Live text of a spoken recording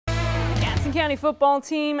Gadsden County football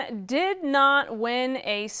team did not win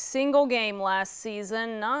a single game last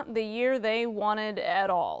season, not the year they wanted at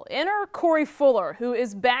all. Enter Corey Fuller, who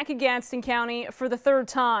is back at Gadsden County for the third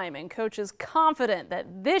time, and coach is confident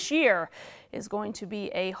that this year is going to be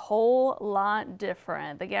a whole lot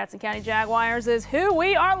different. The Gadsden County Jaguars is who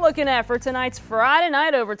we are looking at for tonight's Friday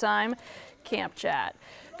night overtime camp chat.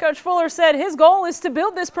 Coach Fuller said his goal is to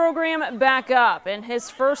build this program back up. In his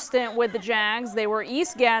first stint with the Jags, they were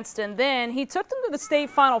East Gadsden. Then he took them to the state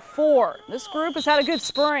Final Four. This group has had a good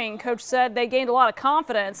spring. Coach said they gained a lot of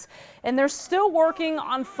confidence, and they're still working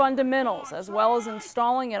on fundamentals as well as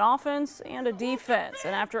installing an offense and a defense.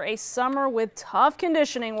 And after a summer with tough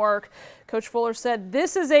conditioning work, Coach Fuller said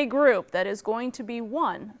this is a group that is going to be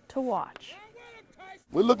one to watch.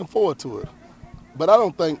 We're looking forward to it, but I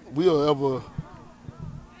don't think we'll ever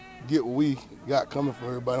get what we got coming for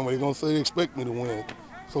everybody. They're going to say they expect me to win.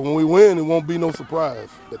 So when we win, it won't be no surprise.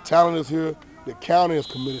 The talent is here. The county is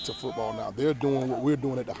committed to football now. They're doing what we're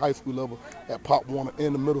doing at the high school level, at Pop Warner,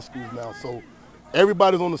 and the middle schools now. So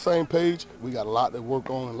everybody's on the same page. We got a lot to work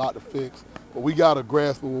on, a lot to fix. But we got a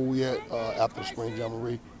grasp of where we at after the spring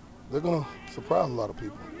jamboree. They're going to surprise a lot of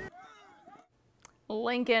people.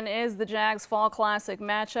 Lincoln is the Jags Fall Classic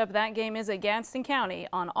matchup. That game is at Gadsden County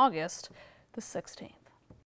on August the 16th.